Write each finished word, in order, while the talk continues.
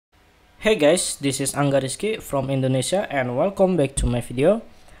Hey guys, this is Angga from Indonesia and welcome back to my video.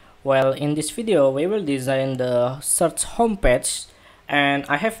 Well, in this video we will design the search homepage and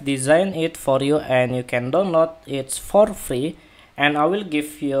I have designed it for you and you can download it for free, and I will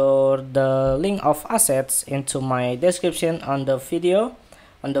give you the link of assets into my description on the video,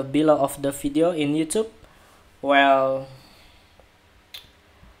 on the below of the video in YouTube. Well,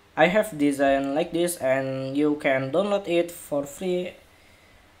 I have designed like this and you can download it for free.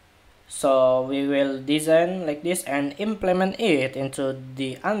 So we will design like this and implement it into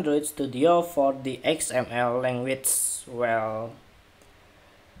the Android Studio for the XML language. Well,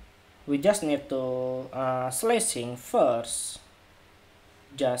 we just need to slashing first,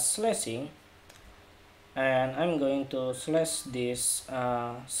 just slashing, and I'm going to slash this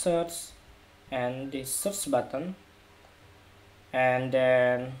search and this search button, and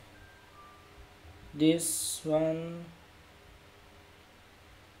then this one,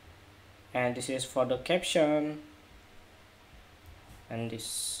 and this is for the caption, and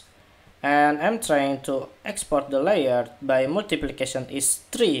this, and I'm trying to export the layer by multiplication is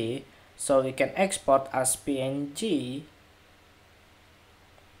 3, so we can export as PNG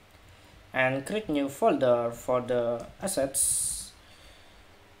and create new folder for the assets.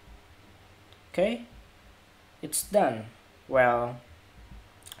 Okay, it's done. Well,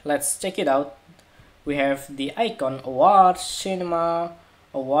 let's check it out. We have the icon award, cinema,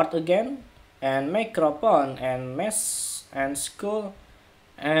 award again, and microphone and mesh and school,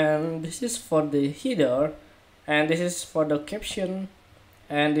 and this is for the header, and this is for the caption,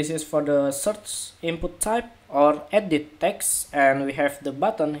 and this is for the search input type or edit text, and we have the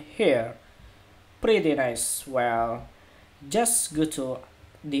button here. Pretty nice. Well, just go to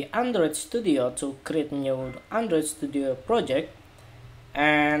the Android Studio to create new Android Studio project,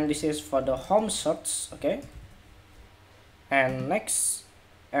 and this is for the home search. Okay, and next,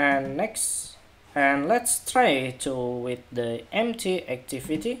 and next, and let's try to with the empty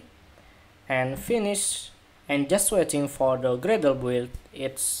activity and finish, and just waiting for the Gradle build.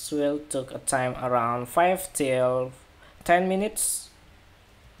 It will take a time around 5 till 10 minutes.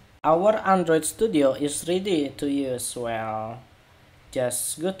 Our Android Studio is ready to use. Well,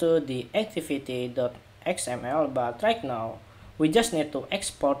 just go to the activity.xml, but right now we just need to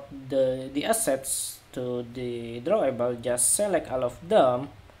export the assets to the drawable. Just select all of them,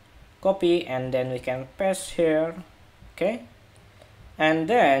 copy, and then we can paste here. Okay, and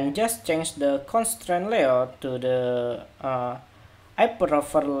then just change the constraint layout to the I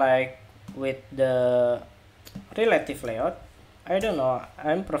prefer like with the relative layout. I don't know,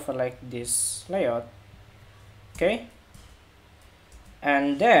 I prefer like this layout. Okay,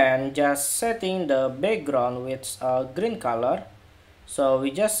 and then just setting the background with a green color. So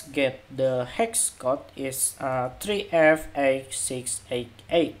we just get the hex code is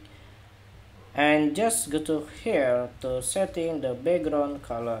 3F8688, and just go to here to setting the background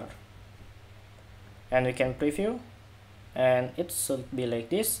color, and we can preview, and it should be like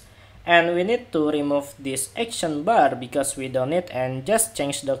this. And we need to remove this action bar because we don't need, and just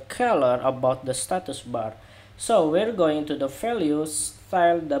change the color about the status bar. So we're going to the values,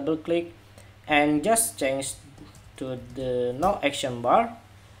 style, double click, and just change to the no action bar,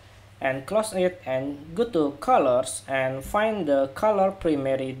 and close it, and go to colors and find the color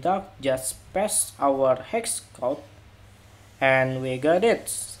primary dark. Just paste our hex code, and we got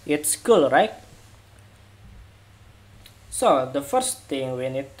it. It's cool, right? So the first thing we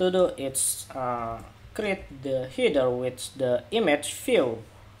need to do is create the header with the image view.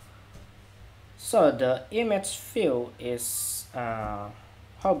 So the image view is how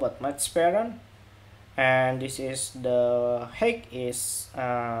about match parent, and this is the height is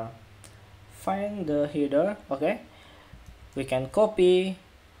find the header. Okay, we can copy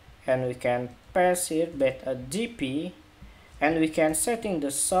and we can paste here with a GP, and we can setting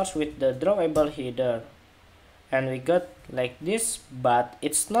the source with the drawable header, and we got like this, but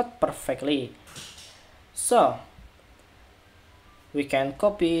it's not perfectly. So we can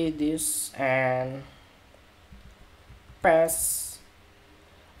copy this and paste,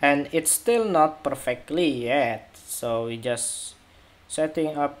 and it's still not perfectly yet, so we just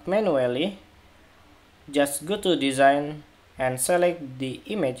setting up manually. Just go to design and select the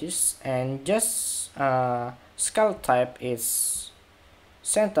images, and just scale type is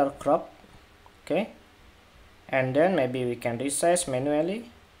center crop. Okay, and then maybe we can resize manually.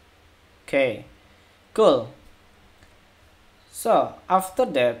 Okay, cool. So after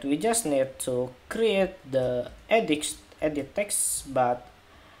that we just need to create the edit text, but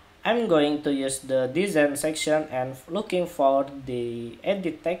I'm going to use the design section and looking for the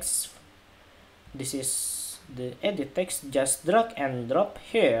edit text. This is the edit text, just drag and drop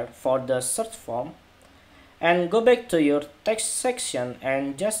here for the search form, and go back to your text section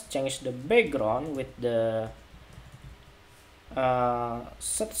and just change the background with the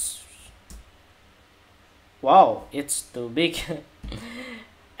search. Wow, it's too big.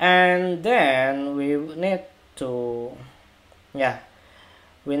 And then we need to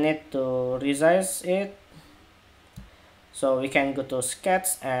resize it. So we can go to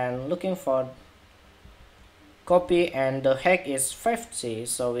sketch and looking for copy, and the height is 50,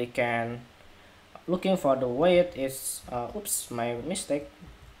 so we can looking for the weight is oops, my mistake,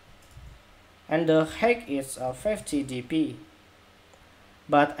 and the height is 50 dp,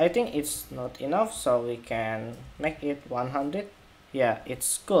 but I think it's not enough, so we can make it 100. Yeah,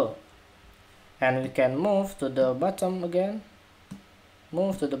 it's cool. And we can move to the bottom again,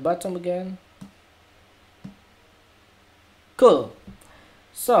 cool.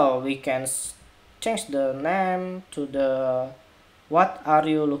 So we can change the name to the what are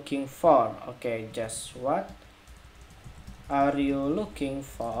you looking for. Okay, just what are you looking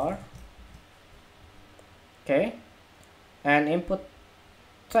for. Okay, and input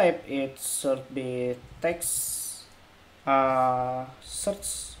type it should be text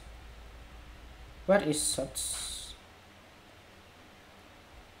search. Where is search?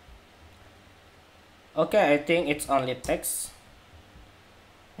 Okay, I think it's only text.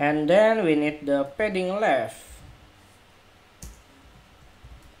 And then we need the padding left.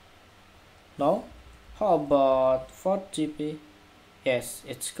 No? How about 4 GB? Yes,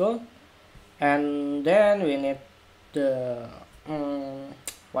 it's cool. And then we need the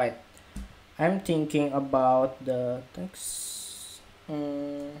wait, I'm thinking about the text.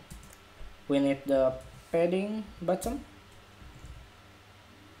 We need the padding button.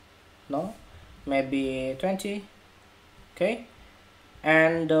 No, maybe 20. Okay,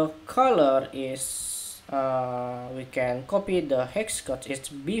 and the color is we can copy the hex code. It's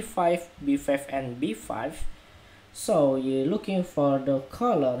B5, B5, and B5. So you're looking for the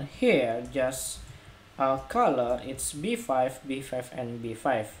color here, just color, it's B5, B5, and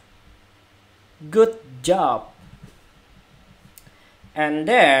B5. Good job. And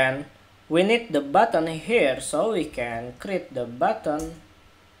then we need the button here, so we can create the button,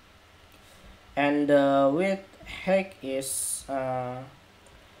 and the width height is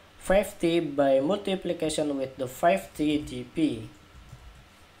 50 by multiplication with the 50 dp,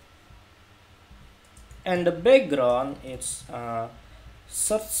 and the background is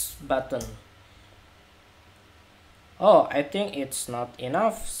search button. Oh, I think it's not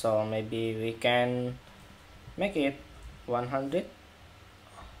enough, so maybe we can make it 100,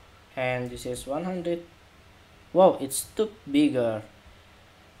 and this is 100. Wow, it's too bigger.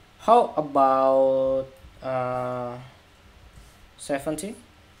 How about 70?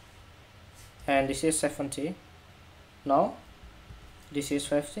 And this is 70. No, this is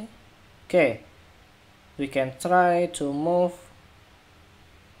 50. Okay, we can try to move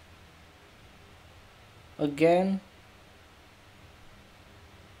again.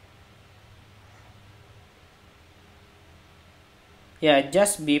 Yeah,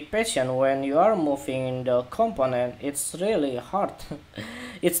 just be patient when you are moving the component. It's really hard.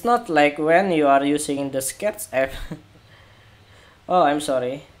 It's not like when you are using the sketch app. Oh, I'm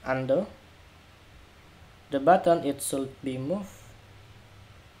sorry. Undo. The button, it should be moved.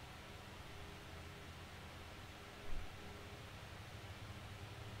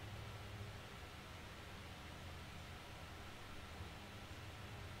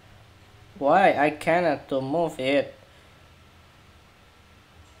 Why I cannot to move it?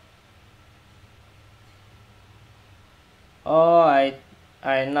 Oh,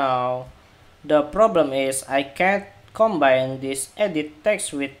 I know. The problem is I can't combine this edit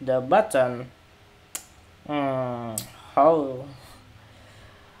text with the button. How?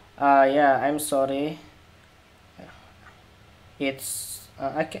 Yeah, I'm sorry. It's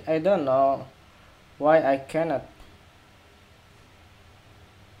I don't know why I cannot.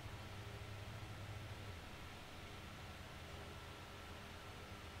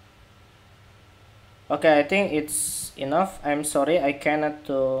 Okay, I think it's enough. I'm sorry, I cannot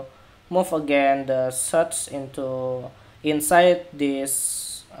to move again the search into inside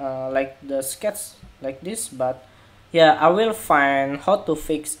this like the sketch like this, but yeah, I will find how to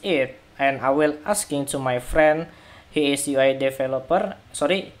fix it, and I will asking to my friend. He is UI developer.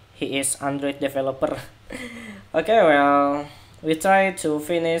 Sorry, he is Android developer. Okay, well, we try to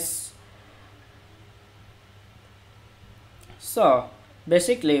finish. So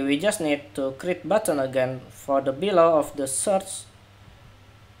basically we just need to create button again for the below of the search,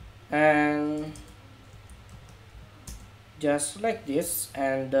 and just like this,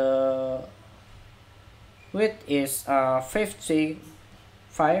 and width is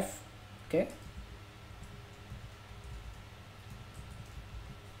 55. Okay,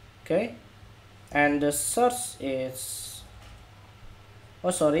 okay, and the source is,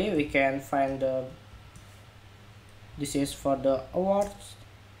 oh sorry, we can find the, this is for the awards.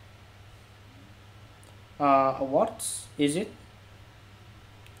 Awards, is it?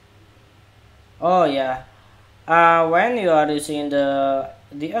 Oh yeah. When you are using the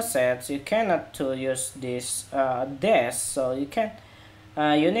assets, you cannot to use this dash, so you can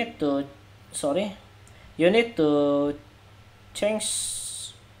you need to, sorry, you need to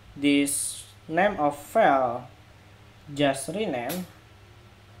change this name of file, just rename.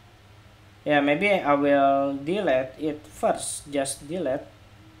 Yeah, maybe I will delete it first, just delete,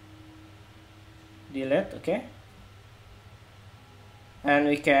 okay, and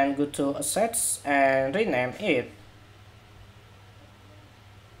we can go to assets and rename it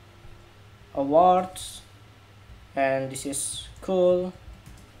awards, and this is cool,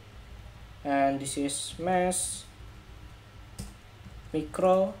 and this is mesh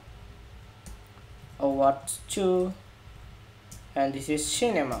micro awards 2, and this is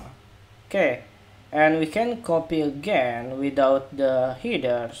cinema. Okay, and we can copy again without the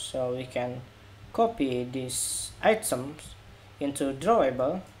header, so we can copy these items into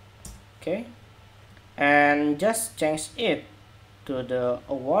drawable. Okay, and just change it to the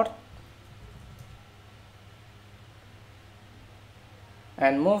award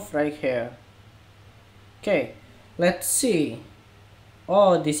and move right here. Okay, let's see.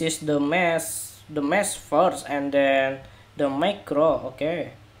 Oh, this is the mesh first and then the micro.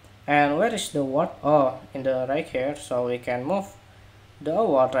 Okay, and where is the award? Oh, in the right here, so we can move the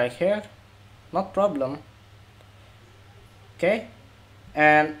award right here, no problem. Okay,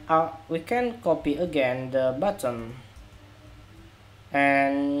 and we can copy again the button,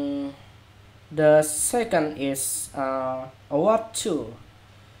 and the second is award 2,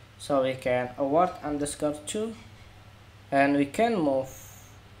 so we can award underscore 2, and we can move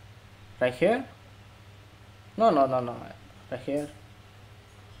right here, no, right here.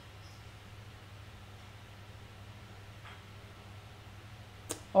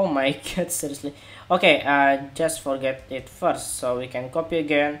 Oh my god, seriously. Okay, just forget it first, so we can copy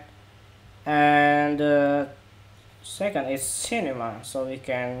again, and the second is cinema, so we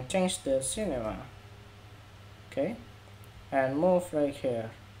can change the cinema. Okay, and move right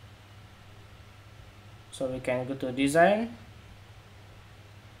here, so we can go to design.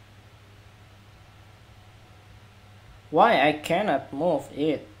 Why I cannot move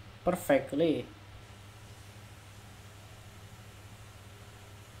it perfectly?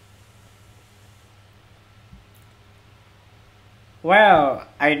 Well,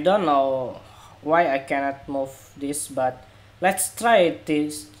 I don't know why I cannot move this, but let's try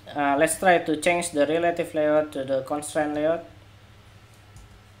this. Let's try to change the relative layout to the constraint layout.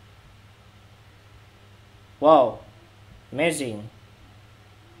 Wow, amazing.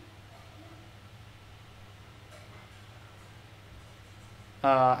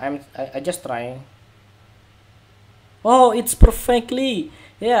 I just trying. Oh, it's perfectly.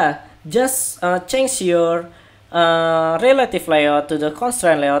 Yeah, just change your relative layout to the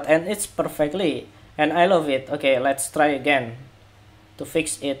constraint layout and it's perfectly, and I love it. Okay, let's try again to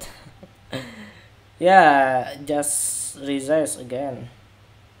fix it. Yeah, just resize again.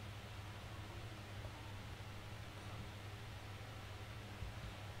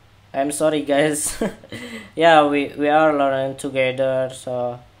 I'm sorry guys. Yeah, we are learning together,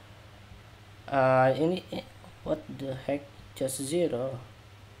 so what the heck, just 0.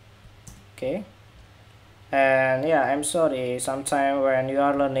 Okay, and yeah, I'm sorry, sometime when you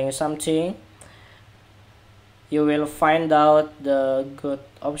are learning something you will find out the good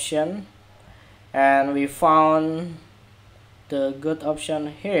option, and we found the good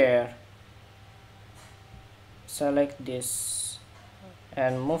option here. Select this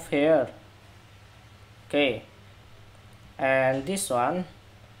and move here. Okay, and this one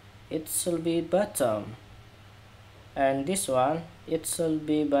it should be bottom, and this one it should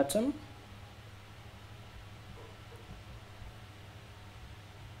be bottom.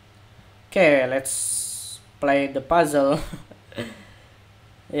 Okay, let's play the puzzle.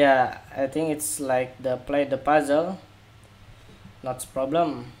 Yeah, I think it's like the play the puzzle, not a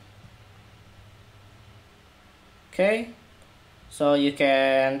problem. Okay, so you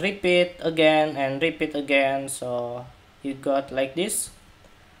can repeat again and repeat again, so you got like this.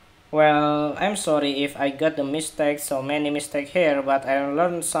 Well, I'm sorry if I got the mistake, so many mistake here, but I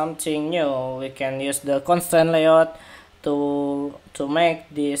learned something new. We can use the constraint layout to make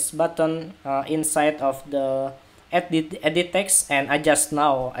this button inside of the edit text, and I just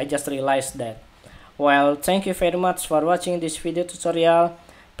realized that. Well, thank you very much for watching this video tutorial.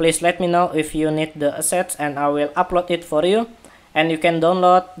 Please let me know if you need the assets and I will upload it for you. And you can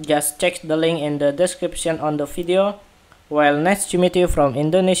download, just check the link in the description on the video. Well, nice to meet you from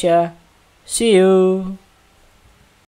Indonesia. See you!